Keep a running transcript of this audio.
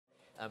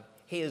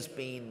he has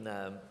been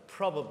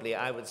probably,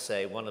 I would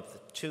say, one of the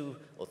 2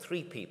 or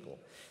 3 people,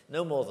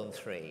 no more than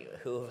 3,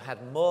 who have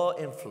had more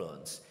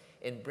influence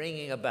in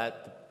bringing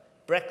about the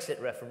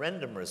Brexit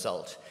referendum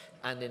result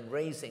and in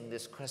raising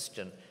this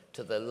question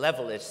to the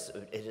level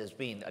it has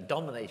been a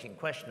dominating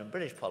question in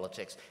British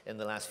politics in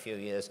the last few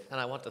years,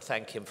 and I want to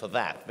thank him for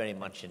that very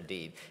much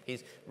indeed.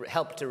 He's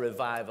helped to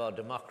revive our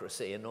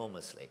democracy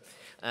enormously.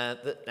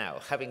 Now,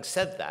 having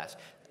said that,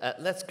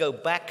 let's go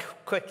back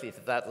quickly to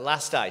that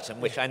last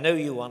item, which I know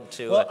you want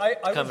to come in. Well,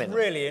 I was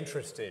really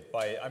interested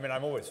by, I mean,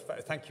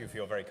 thank you for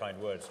your very kind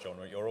words, John.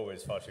 You're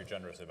always far too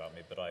generous about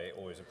me, but I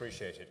always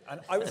appreciate it. And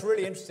I was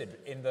really interested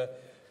in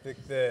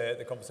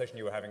the conversation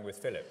you were having with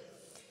Philip.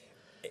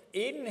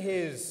 In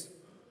his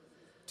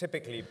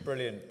typically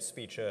brilliant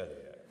speech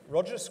earlier,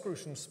 Roger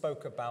Scruton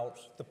spoke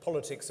about the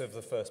politics of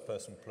the first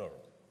person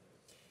plural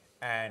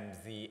and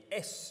the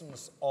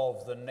essence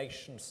of the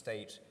nation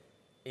state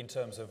in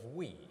terms of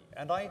we.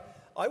 And I'd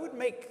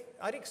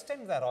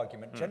extend that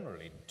argument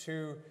generally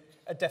to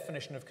a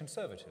definition of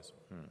conservatism.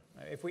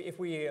 If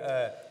we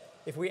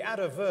add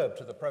a verb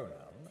to the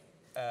pronoun,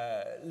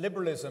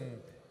 liberalism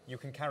you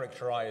can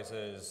characterize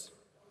as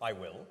I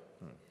will.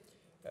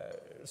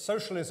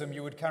 Socialism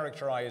you would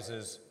characterize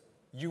as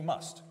you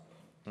must.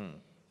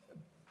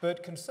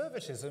 But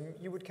conservatism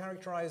you would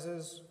characterize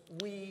as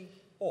we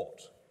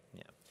ought.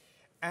 Yeah.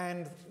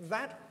 And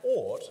that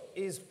ought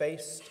is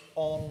based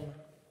on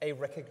a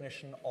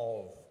recognition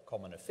of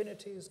common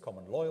affinities,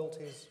 common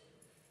loyalties.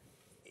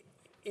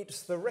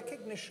 It's the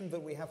recognition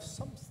that we have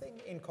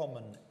something in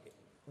common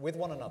with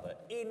one another,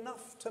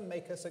 enough to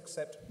make us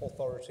accept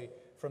authority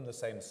from the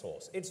same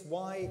source. It's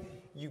why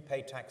you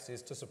pay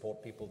taxes to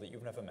support people that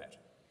you've never met.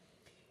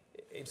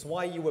 It's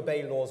why you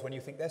obey laws when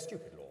you think they're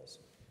stupid laws.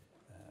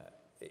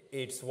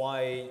 It's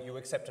why you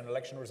accept an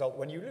election result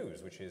when you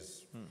lose, which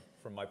is,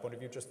 from my point of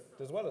view, just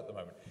as well at the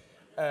moment.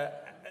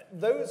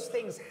 Those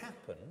things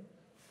happen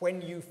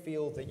when you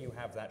feel that you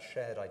have that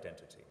shared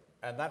identity.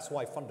 And that's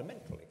why,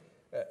 fundamentally,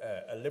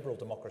 a liberal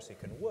democracy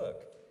can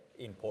work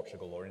in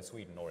Portugal or in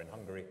Sweden or in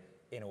Hungary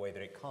in a way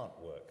that it can't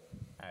work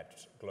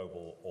at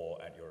global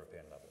or at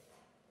European level.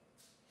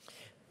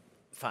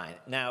 Fine.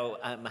 Now,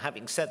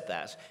 having said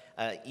that,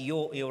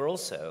 you're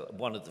also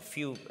one of the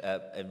few,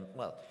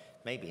 well,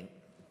 maybe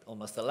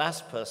almost the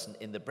last person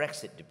in the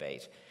Brexit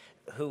debate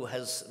who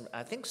has,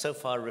 I think, so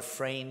far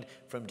refrained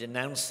from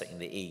denouncing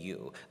the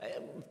EU,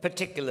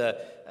 particular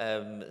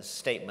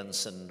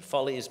statements and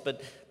follies,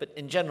 but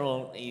in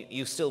general,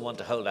 you still want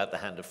to hold out the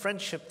hand of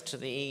friendship to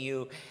the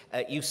EU.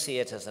 You see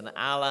it as an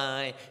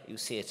ally. You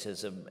see it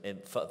as,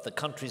 for the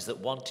countries that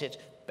want it,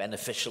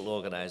 beneficial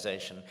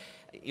organization.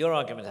 Your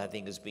argument, I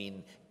think, has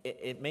been,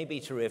 it may be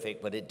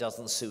terrific, but it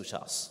doesn't suit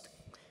us.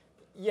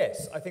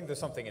 Yes, I think there's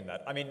something in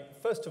that. I mean,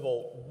 first of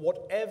all,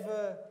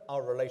 whatever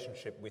our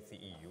relationship with the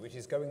EU, it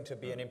is going to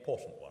be an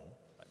important one.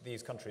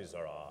 These countries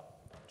are our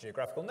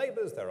geographical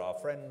neighbours, they're our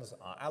friends,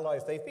 our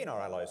allies. They've been our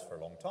allies for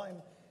a long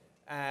time.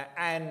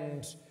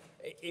 And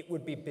it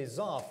would be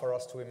bizarre for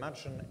us to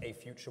imagine a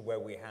future where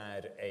we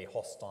had a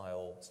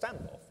hostile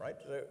standoff, right?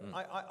 So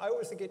I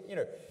always think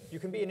you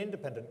can be an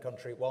independent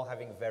country while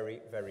having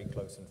very, very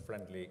close and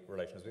friendly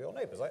relations with your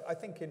neighbours. I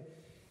think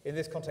in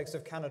this context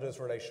of Canada's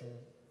relation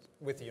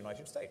with the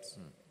United States.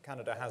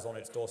 Canada has on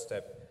its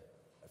doorstep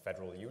a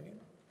federal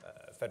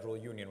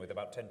union with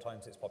about 10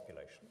 times its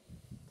population.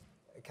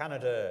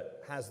 Canada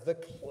has the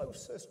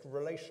closest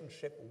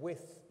relationship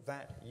with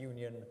that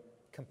union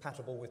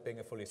compatible with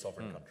being a fully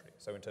sovereign country.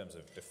 So in terms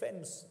of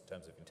defense, in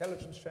terms of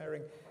intelligence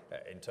sharing,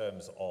 in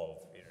terms of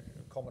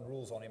common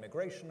rules on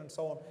immigration and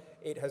so on,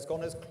 it has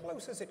gone as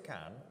close as it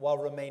can while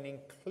remaining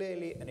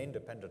clearly an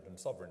independent and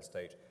sovereign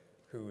state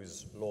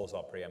whose laws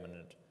are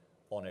preeminent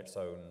on its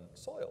own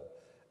soil.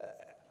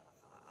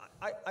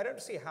 I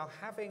don't see how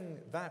having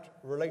that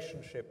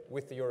relationship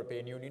with the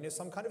European Union is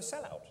some kind of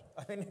sellout.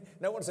 I mean,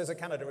 no one says that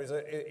Canada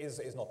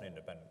is not an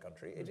independent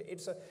country.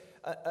 It's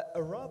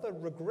a rather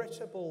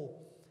regrettable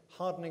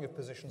hardening of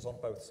positions on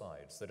both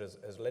sides that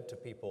has led to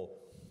people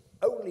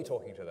only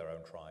talking to their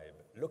own tribe,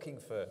 looking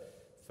for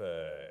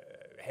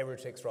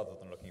heretics rather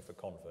than looking for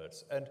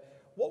converts. And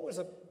what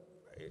was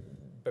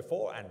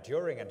before and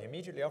during and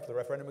immediately after the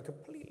referendum a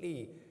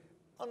completely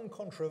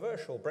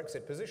uncontroversial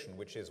Brexit position,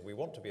 which is we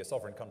want to be a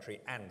sovereign country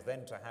and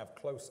then to have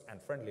close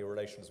and friendly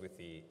relations with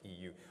the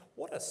EU.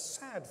 What a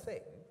sad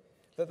thing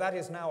that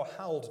is now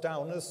howled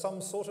down as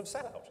some sort of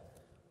sellout.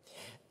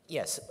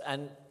 Yes,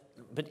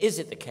 but is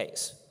it the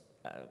case?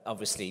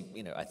 Obviously,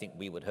 I think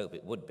we would hope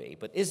it would be,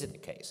 but is it the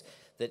case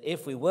that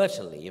if we were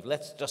to leave,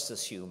 let's just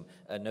assume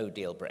a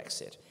no-deal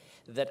Brexit,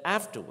 that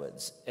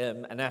afterwards,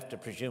 and after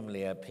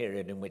presumably a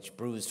period in which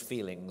bruised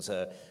feelings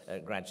are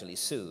gradually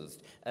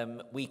soothed,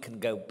 we can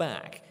go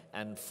back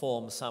and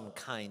form some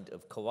kind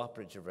of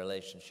cooperative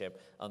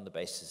relationship on the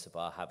basis of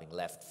our having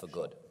left for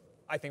good?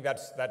 I think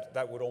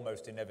that would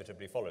almost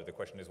inevitably follow. The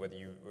question is whether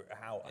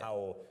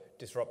how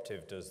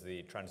disruptive does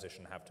the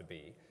transition have to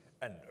be?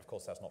 And of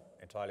course, that's not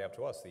entirely up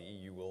to us. The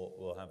EU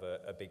will have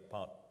a big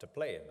part to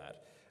play in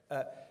that.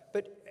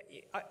 But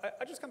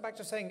I just come back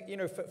to saying,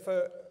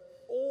 for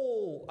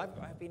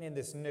I've been in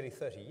this nearly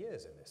 30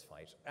 years in this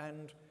fight,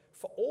 and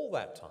for all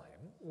that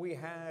time, we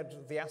had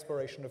the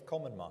aspiration of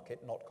common market,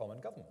 not common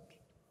government.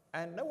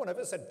 And no one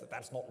ever said that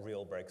that's not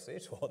real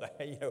Brexit, or that,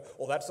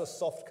 or that's a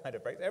soft kind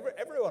of Brexit.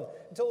 Everyone,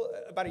 until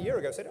about a year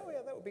ago, said, oh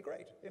yeah, that would be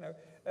great.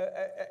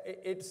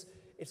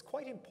 It's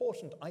quite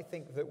important, I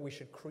think, that we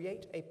should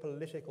create a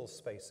political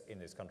space in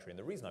this country. And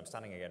the reason I'm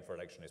standing again for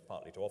election is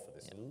partly to offer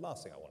this. Yeah. The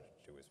last thing I wanted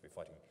to do is be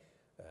fighting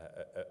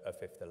a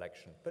fifth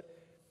election. But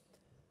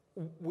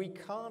we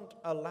can't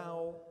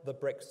allow the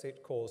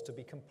Brexit cause to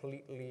be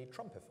completely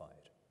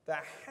Trumpified.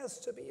 There has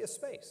to be a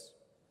space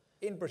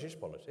in British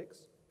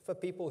politics for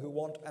people who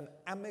want an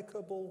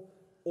amicable,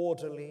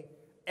 orderly,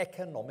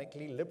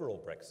 economically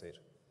liberal Brexit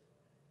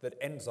that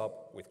ends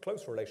up with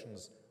close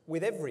relations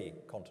with every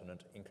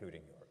continent,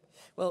 including Europe.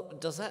 Well,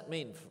 does that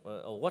mean,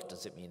 or what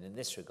does it mean in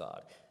this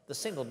regard? The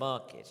single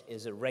market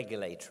is a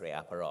regulatory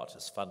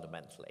apparatus,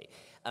 fundamentally.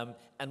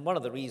 And one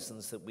of the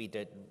reasons that we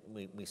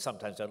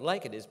sometimes don't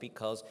like it is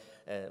because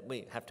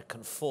we have to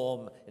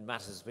conform in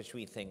matters which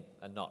we think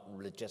are not a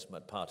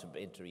legitimate part of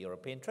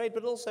inter-European trade,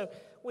 but also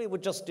we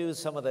would just do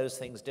some of those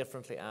things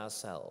differently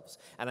ourselves.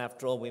 And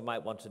after all, we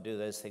might want to do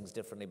those things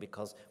differently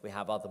because we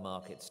have other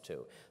markets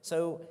too.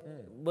 So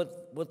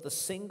would the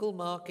single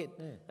market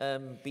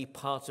be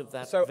part of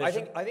that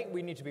vision? I think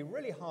we need to be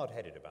really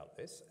hard-headed about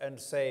this and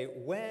say,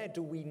 where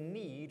do we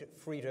need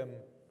freedom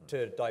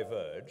to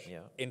diverge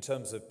in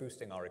terms of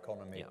boosting our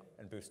economy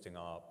and boosting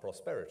our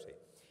prosperity?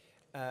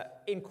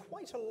 In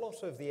quite a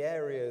lot of the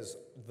areas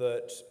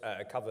that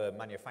cover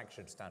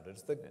manufactured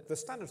standards, the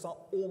standards are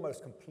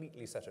almost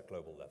completely set at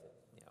global level.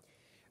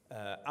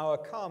 Our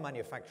car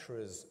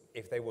manufacturers,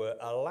 if they were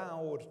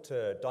allowed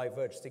to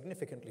diverge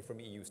significantly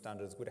from EU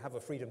standards, would have a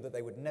freedom that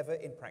they would never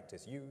in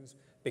practice use,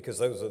 because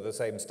those are the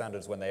same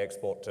standards when they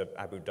export to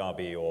Abu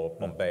Dhabi or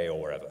Bombay or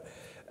wherever.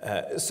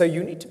 So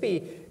you need to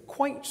be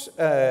quite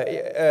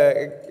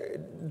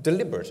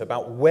deliberate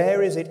about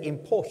where is it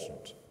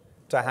important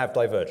to have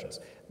divergence.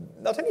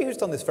 I'll tell you who's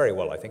done this very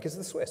well, I think, is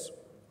the Swiss.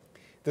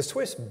 The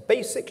Swiss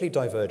basically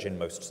diverge in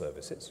most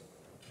services.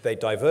 They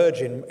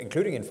diverge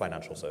including in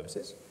financial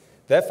services.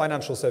 Their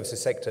financial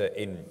services sector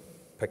in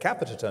per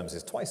capita terms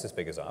is twice as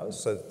big as ours,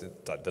 so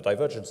the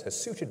divergence has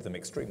suited them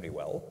extremely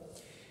well.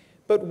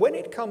 But when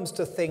it comes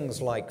to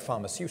things like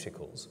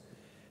pharmaceuticals,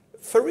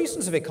 for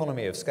reasons of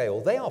economy of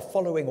scale, they are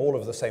following all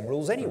of the same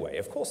rules anyway.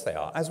 Of course they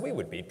are, as we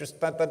would be, just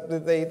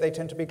that they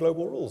tend to be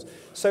global rules.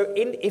 So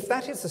if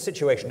that is the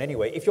situation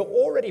anyway, if you're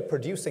already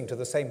producing to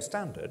the same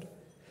standard,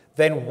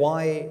 then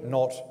why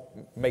not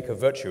make a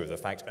virtue of the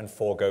fact and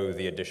forego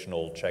the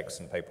additional checks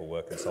and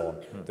paperwork and so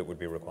on that would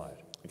be required?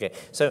 Okay,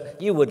 so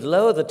you would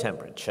lower the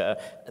temperature,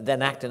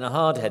 then act in a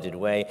hard-headed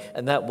way,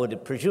 and that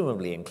would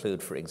presumably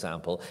include, for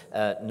example,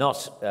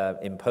 not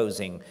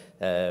imposing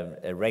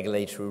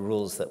regulatory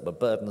rules that were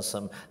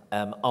burdensome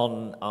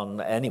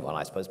on anyone,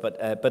 I suppose,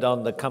 but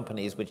on the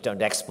companies which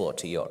don't export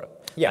to Europe.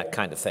 Yeah. That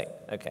kind of thing.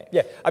 Okay.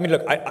 Yeah. I mean,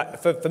 look,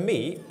 for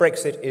me,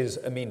 Brexit is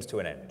a means to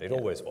an end. It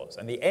always was.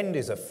 And the end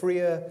is a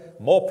freer,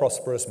 more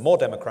prosperous, more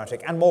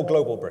democratic, and more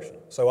global Britain.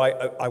 So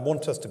I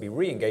want us to be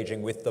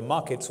re-engaging with the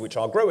markets which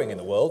are growing in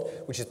the world,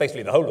 which is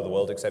basically the whole of the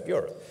world except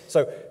Europe.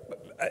 So,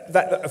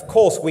 of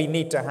course, we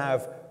need to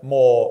have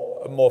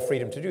more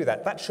freedom to do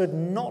that. That should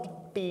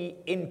not be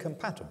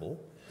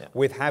incompatible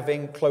with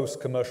having close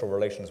commercial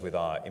relations with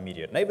our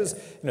immediate neighbors.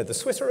 The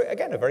Swiss are,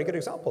 again, a very good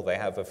example. They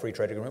have a free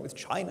trade agreement with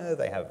China.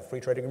 They have a free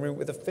trade agreement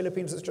with the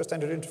Philippines that's just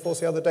entered into force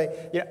the other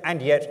day. And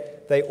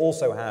yet they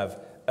also have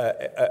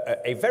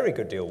a very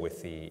good deal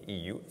with the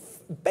EU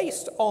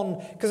based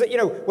on, because,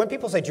 when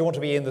people say, do you want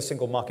to be in the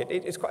single market,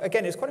 it's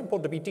quite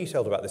important to be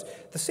detailed about this.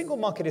 The single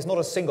market is not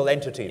a single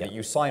entity that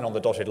you sign on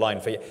the dotted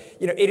line for.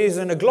 It is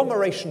an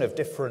agglomeration of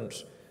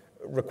different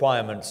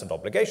requirements and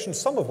obligations,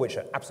 some of which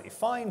are absolutely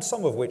fine,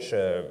 some of which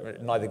are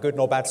neither good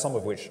nor bad, some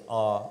of which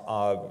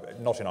are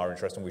not in our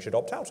interest and we should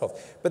opt out of.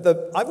 But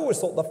I've always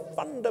thought the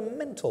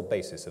fundamental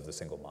basis of the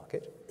single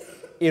market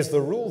is the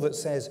rule that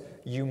says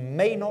you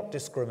may not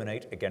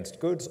discriminate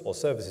against goods or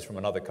services from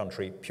another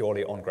country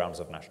purely on grounds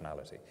of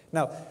nationality.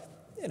 Now,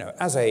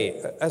 as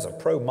a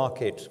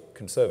pro-market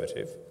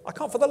conservative, I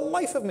can't for the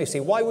life of me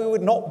see why we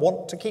would not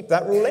want to keep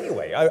that rule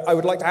anyway. I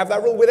would like to have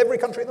that rule with every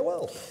country in the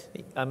world.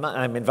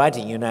 I'm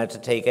inviting you now to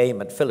take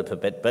aim at Philip a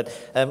bit, but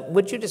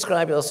would you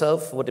describe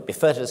yourself, would it be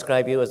fair to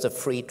describe you as a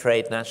free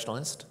trade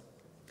nationalist?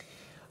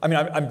 I mean,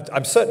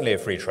 I'm certainly a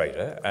free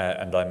trader,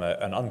 and I'm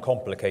an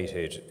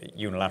uncomplicated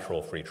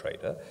unilateral free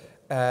trader.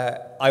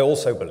 I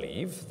also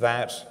believe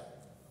that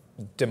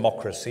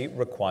democracy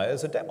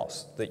requires a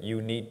demos, that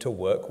you need to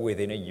work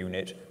within a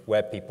unit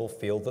where people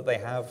feel that they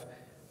have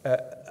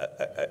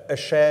a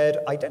shared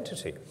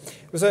identity.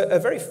 It was a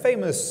very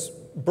famous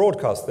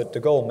broadcast that de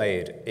Gaulle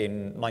made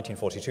in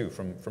 1942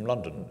 from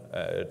London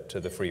to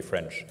the Free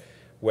French,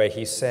 where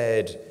he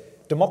said,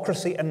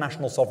 democracy and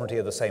national sovereignty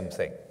are the same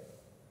thing.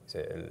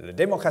 La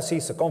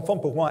démocratie se confond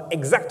pour moi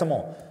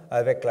exactement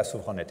avec la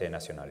souveraineté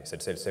nationale.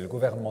 C'est le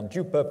gouvernement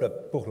du peuple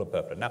pour le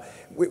peuple. Now,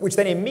 which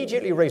then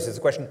immediately raises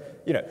the question,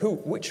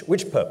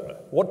 which peuple?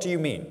 What do you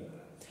mean?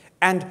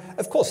 And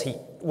of course,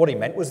 what he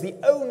meant was the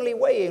only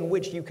way in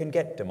which you can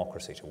get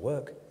democracy to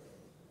work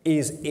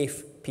is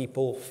if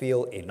people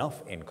feel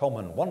enough in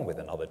common one with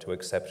another to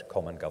accept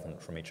common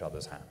government from each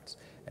other's hands.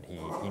 And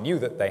he knew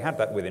that they had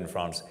that within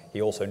France.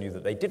 He also knew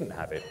that they didn't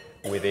have it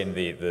within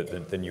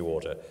the new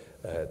order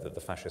that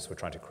the fascists were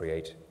trying to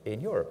create in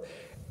Europe.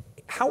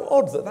 How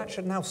odd that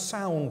should now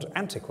sound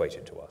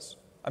antiquated to us.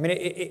 I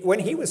mean, when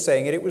he was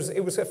saying it, it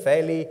was a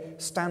fairly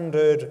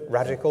standard,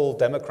 radical,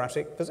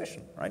 democratic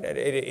position, right?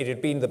 It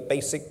had been the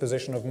basic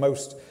position of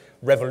most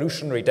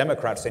revolutionary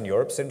Democrats in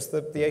Europe since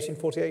the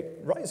 1848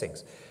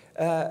 risings.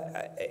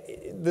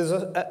 There's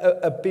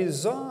a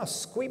bizarre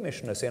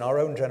squeamishness in our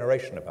own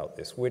generation about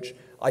this, which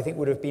I think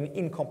would have been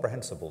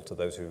incomprehensible to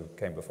those who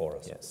came before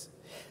us. Yes.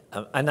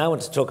 I now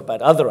want to talk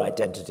about other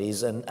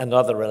identities and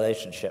other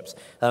relationships.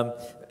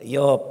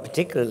 You're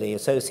particularly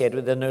associated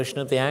with the notion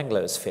of the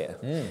Anglosphere.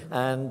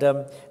 And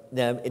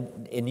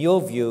in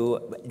your view,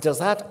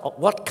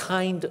 what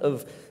kind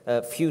of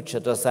future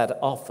does that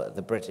offer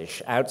the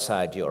British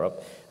outside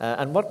Europe?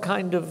 And what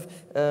kind of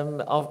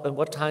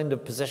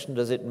position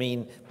does it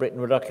mean Britain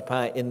would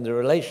occupy in the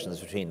relations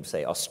between,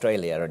 say,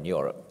 Australia and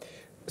Europe?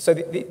 So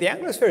the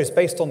Anglosphere is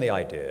based on the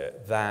idea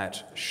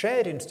that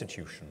shared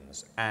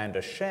institutions and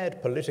a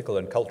shared political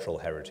and cultural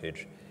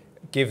heritage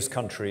gives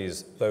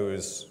countries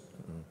those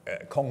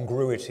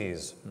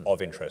congruities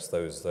of interest,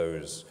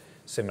 those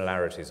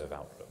similarities of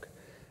outlook.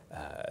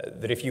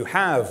 That if you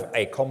have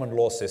a common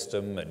law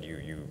system and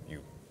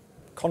you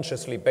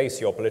consciously base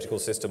your political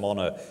system on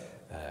a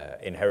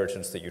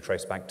inheritance that you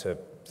trace back to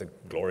the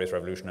Glorious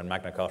Revolution and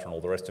Magna Carta and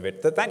all the rest of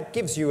it, that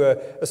gives you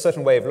a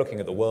certain way of looking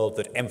at the world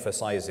that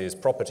emphasizes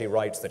property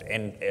rights, that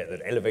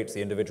elevates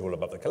the individual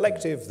above the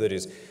collective, that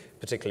is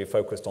particularly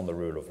focused on the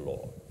rule of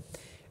law.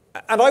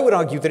 And I would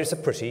argue that it's a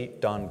pretty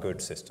darn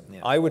good system. Yeah.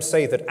 I would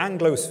say that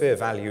Anglosphere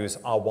values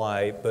are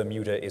why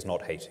Bermuda is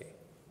not Haiti.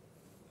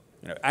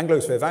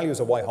 Anglosphere values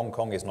are why Hong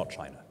Kong is not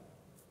China.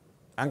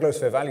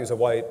 Anglosphere values are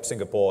why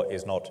Singapore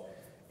is not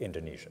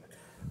Indonesia.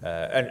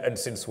 And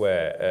since we're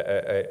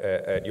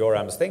at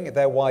Yoram's thing,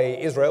 they're why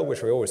Israel,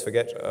 which we always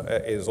forget,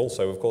 is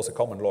also, of course, a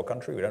common law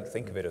country. We don't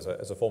think of it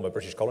as a former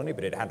British colony,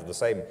 but it had the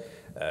same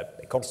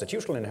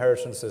constitutional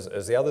inheritance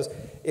as the others.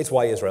 It's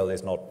why Israel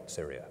is not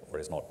Syria or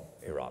is not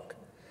Iraq.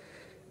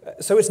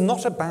 So it's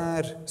not a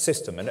bad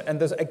system. And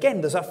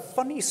there's a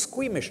funny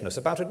squeamishness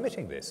about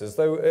admitting this, as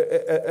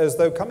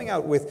though coming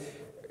out with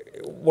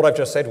what I've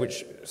just said,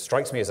 which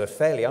strikes me as a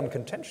fairly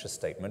uncontentious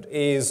statement,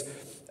 is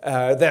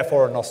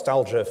therefore a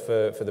nostalgia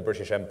for the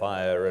British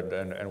Empire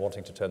and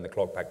wanting to turn the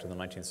clock back to the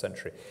 19th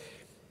century.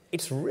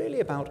 It's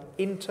really about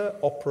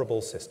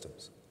interoperable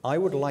systems. I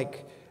would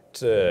like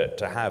to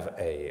have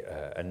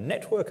a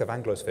network of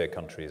Anglosphere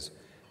countries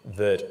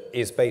that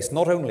is based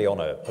not only on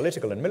a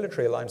political and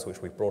military alliance,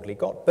 which we've broadly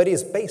got, but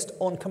is based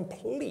on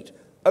complete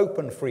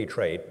open free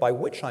trade, by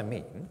which I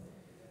mean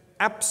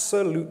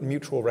absolute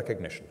mutual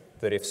recognition,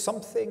 that if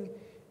something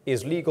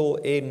is legal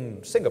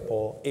in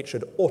Singapore, it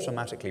should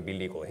automatically be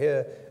legal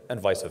here, and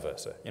vice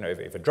versa.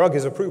 If a drug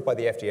is approved by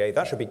the FDA,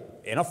 that should be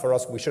enough for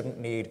us. We shouldn't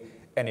need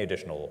any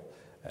additional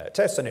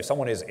tests. And if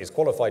someone is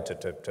qualified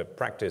to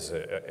practice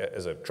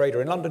as a trader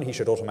in London, he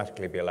should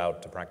automatically be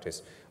allowed to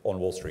practice on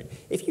Wall Street.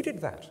 If you did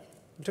that,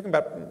 you're talking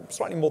about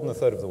slightly more than a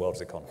third of the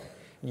world's economy,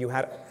 you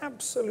had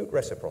absolute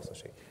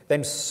reciprocity,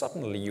 then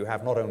suddenly you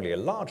have not only a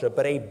larger,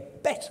 but a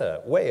better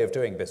way of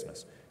doing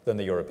business than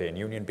the European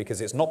Union,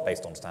 because it's not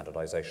based on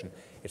standardization,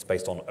 it's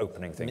based on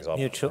opening things up.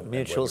 Mutual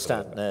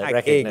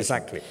recognition.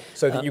 Exactly.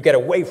 So that you get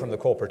away from the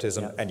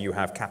corporatism and you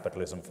have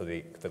capitalism for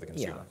the consumer.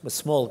 Yeah, with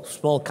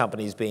small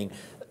companies being,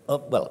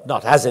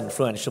 not as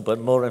influential, but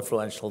more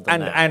influential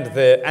than that.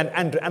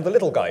 And the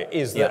little guy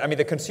is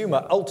the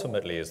consumer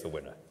ultimately is the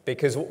winner.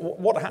 Because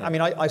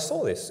I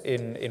saw this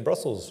in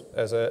Brussels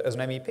as an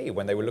MEP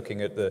when they were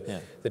looking at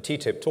the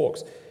TTIP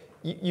talks.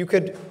 You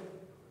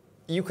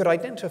could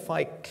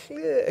identify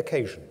clear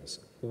occasions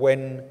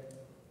when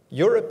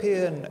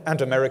European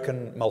and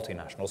American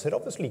multinationals had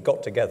obviously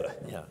got together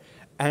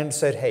and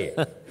said, hey,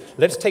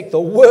 let's take the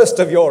worst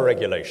of your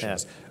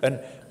regulations and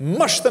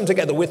mush them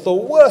together with the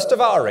worst of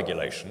our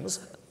regulations,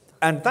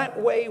 and that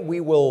way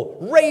we will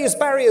raise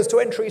barriers to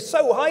entry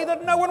so high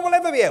that no one will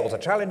ever be able to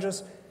challenge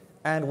us,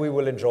 and we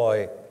will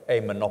enjoy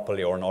a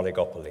monopoly or an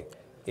oligopoly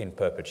in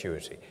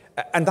perpetuity.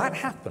 And that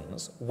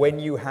happens when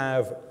you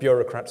have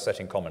bureaucrats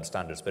setting common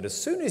standards. But as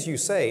soon as you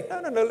say,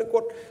 no,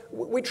 look,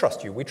 we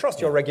trust you. We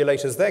trust your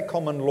regulators. They're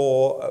common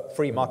law,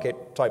 free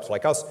market types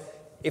like us.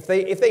 If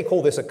they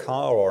call this a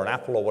car or an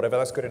apple or whatever,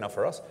 that's good enough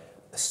for us.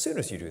 As soon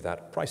as you do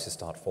that, prices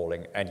start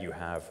falling and you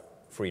have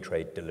free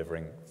trade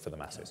delivering for the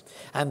masses.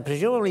 And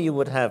presumably you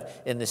would have,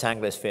 in this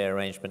Anglosphere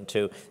arrangement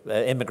too,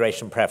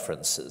 immigration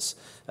preferences.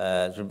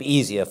 It would be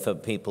easier for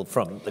people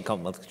from the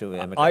Commonwealth to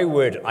immigrate. I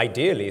would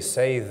ideally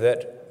say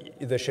that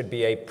there should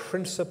be a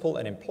principle,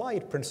 an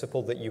implied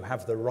principle, that you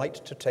have the right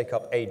to take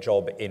up a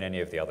job in any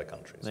of the other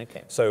countries.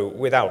 Okay. So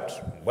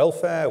without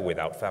welfare,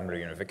 without family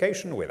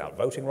unification, without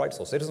voting rights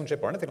or citizenship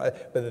or anything like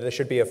that, but there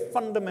should be a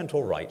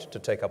fundamental right to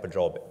take up a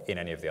job in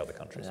any of the other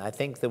countries. I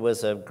think there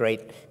was a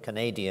great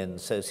Canadian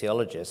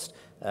sociologist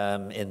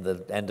in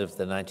the end of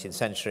the 19th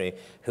century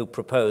who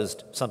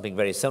proposed something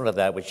very similar to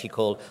that, which he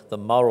called the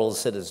moral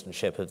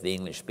citizenship of the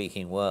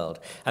English-speaking world.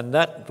 And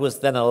that was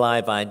then a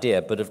live idea,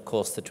 but of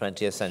course the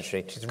 20th century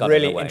It's got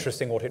really in the way.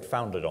 interesting what it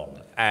founded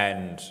on,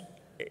 and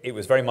it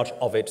was very much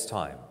of its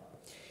time.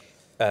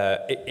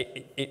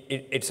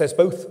 It says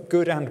both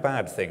good and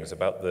bad things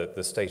about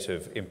the state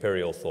of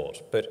imperial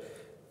thought, but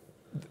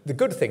the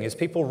good thing is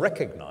people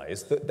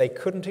recognize that they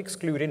couldn't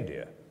exclude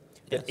India.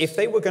 That if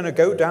they were going to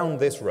go down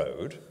this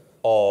road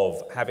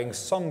of having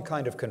some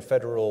kind of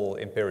confederal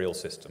imperial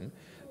system,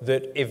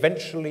 that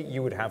eventually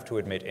you would have to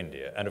admit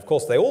India. And of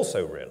course they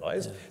also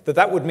realized that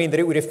that would mean that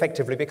it would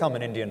effectively become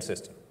an Indian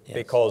system,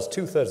 because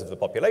 2/3 of the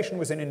population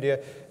was in India,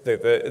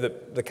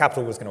 the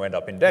capital was going to end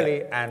up in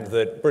Delhi, and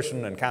that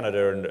Britain and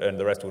Canada and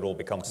the rest would all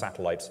become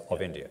satellites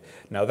of India.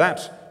 Now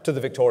that, to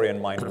the Victorian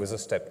mind, was a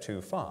step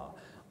too far.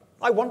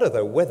 I wonder,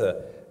 though,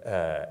 whether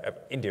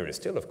India is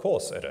still, of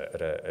course, at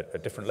a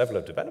different level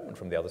of development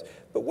from the others,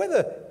 but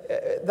whether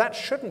that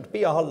shouldn't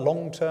be our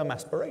long-term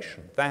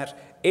aspiration, that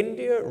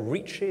India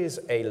reaches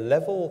a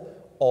level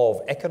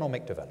of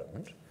economic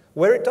development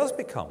where it does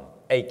become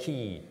a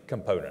key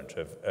component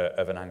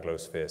of an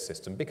Anglosphere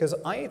system, because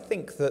I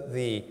think that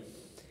the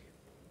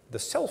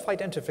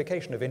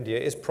self-identification of India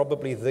is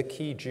probably the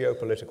key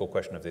geopolitical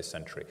question of this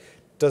century.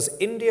 Does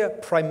India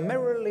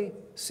primarily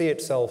see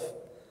itself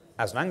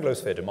as an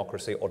Anglosphere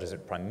democracy, or does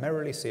it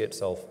primarily see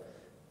itself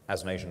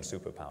as an Asian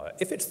superpower?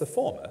 If it's the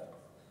former,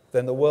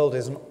 then the world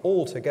is an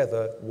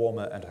altogether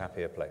warmer and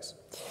happier place.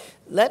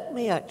 Let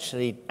me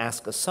actually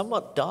ask a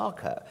somewhat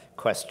darker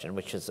question,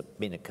 which has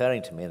been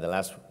occurring to me in the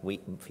last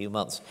few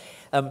months.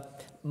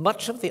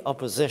 Much of the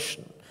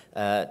opposition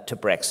to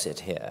Brexit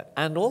here,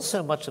 and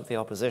also much of the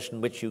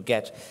opposition which you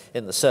get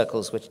in the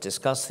circles which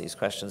discuss these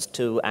questions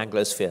to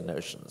Anglosphere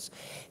notions,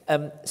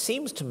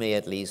 seems to me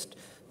at least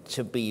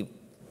to be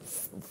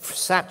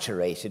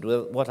saturated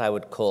with what I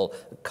would call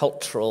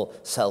cultural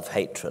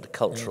self-hatred,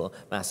 cultural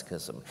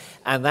masochism.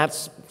 And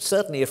that's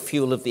certainly a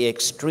fuel of the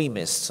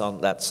extremists on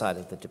that side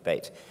of the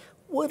debate.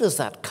 Where does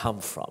that come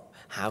from?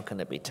 How can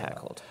it be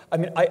tackled? I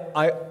mean,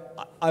 I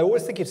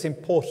always think it's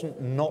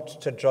important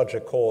not to judge a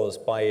cause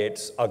by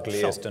its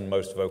ugliest and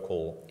most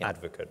vocal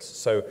advocates.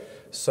 So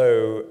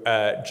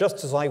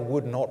just as I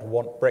would not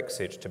want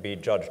Brexit to be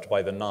judged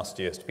by the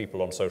nastiest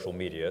people on social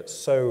media,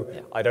 so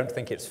I don't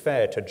think it's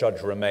fair to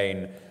judge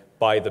Remain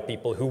by the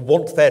people who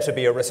want there to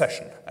be a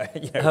recession,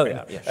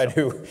 and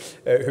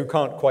who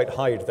can't quite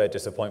hide their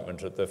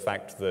disappointment at the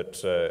fact that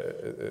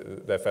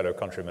their fellow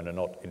countrymen are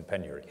not in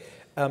penury.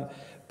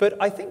 But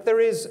I think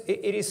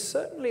it is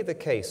certainly the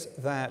case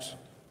that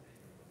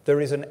there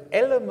is an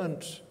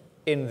element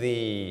in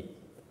the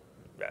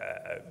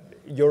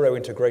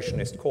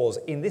Euro-integrationist cause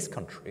in this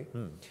country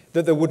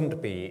that there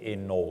wouldn't be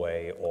in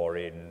Norway or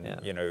in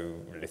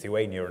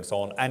Lithuania and so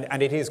on,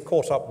 and it is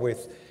caught up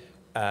with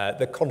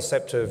the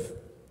concept of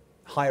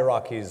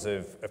hierarchies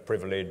of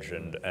privilege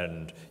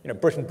and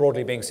Britain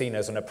broadly being seen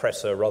as an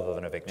oppressor rather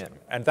than a victim.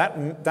 And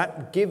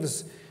that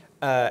gives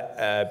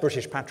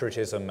British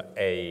patriotism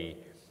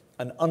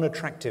an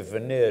unattractive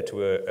veneer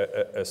to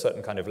a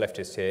certain kind of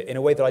leftist here, in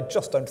a way that I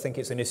just don't think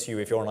it's an issue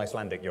if you're an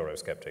Icelandic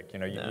Eurosceptic.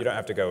 You don't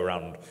have to go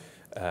around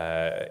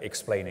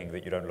explaining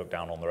that you don't look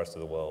down on the rest of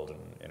the world and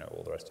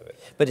all the rest of it.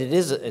 But it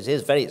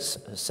is very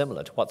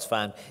similar to what's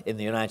found in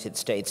the United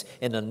States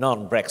in a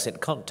non-Brexit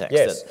context.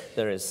 Yes,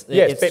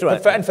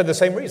 and for the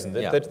same reason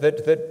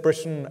that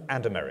Britain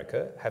and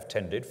America have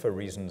tended, for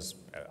reasons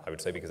I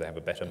would say because they have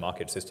a better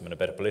market system and a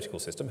better political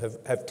system,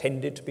 have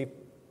tended to be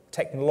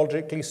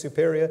technologically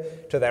superior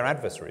to their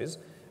adversaries,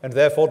 and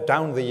therefore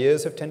down the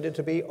years have tended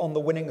to be on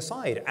the winning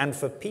side. And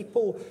for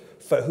people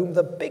for whom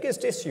the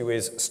biggest issue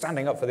is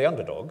standing up for the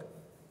underdog,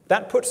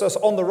 that puts us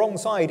on the wrong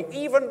side,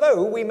 even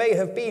though we may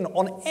have been,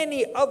 on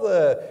any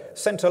other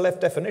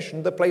centre-left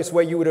definition, the place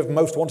where you would have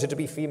most wanted to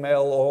be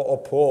female or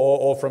poor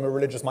or from a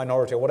religious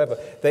minority or whatever.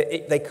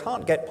 They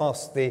can't get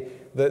past the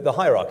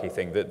hierarchy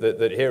thing,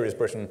 that here is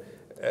Britain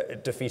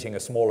defeating a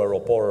smaller or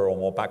poorer or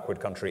more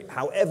backward country,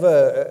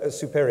 however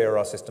superior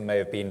our system may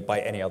have been by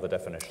any other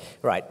definition.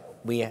 Right.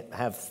 We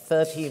have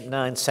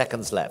 39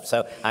 seconds left,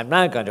 so I'm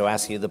now going to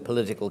ask you the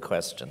political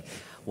question.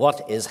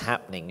 What is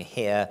happening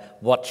here?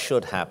 What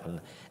should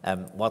happen?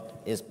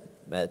 What is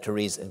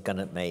Theresa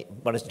May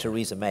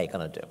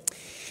going to do?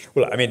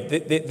 Well, I mean,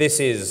 this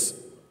is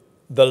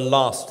the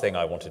last thing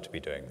I wanted to be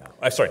doing now.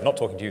 I'm sorry, not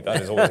talking to you,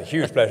 that is always a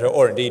huge pleasure,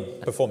 or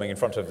indeed performing in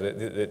front of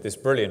this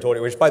brilliant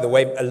audience, which, by the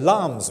way,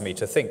 alarms me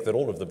to think that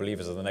all of the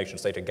believers of the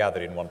nation-state are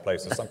gathered in one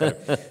place. There's some kind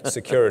of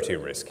security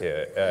risk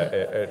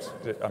here.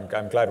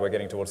 I'm glad we're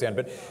getting towards the end.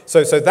 But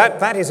so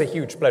that is a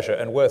huge pleasure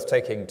and worth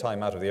taking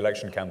time out of the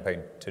election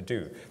campaign to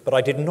do. But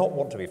I did not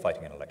want to be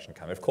fighting an election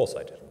campaign. Of course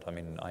I didn't. I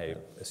mean, I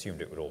assumed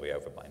it would all be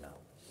over by now.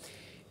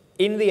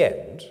 in the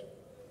end,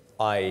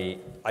 I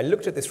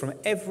looked at this from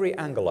every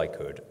angle I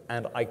could,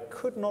 and I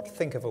could not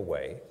think of a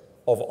way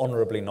of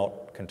honourably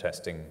not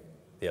contesting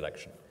the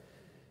election.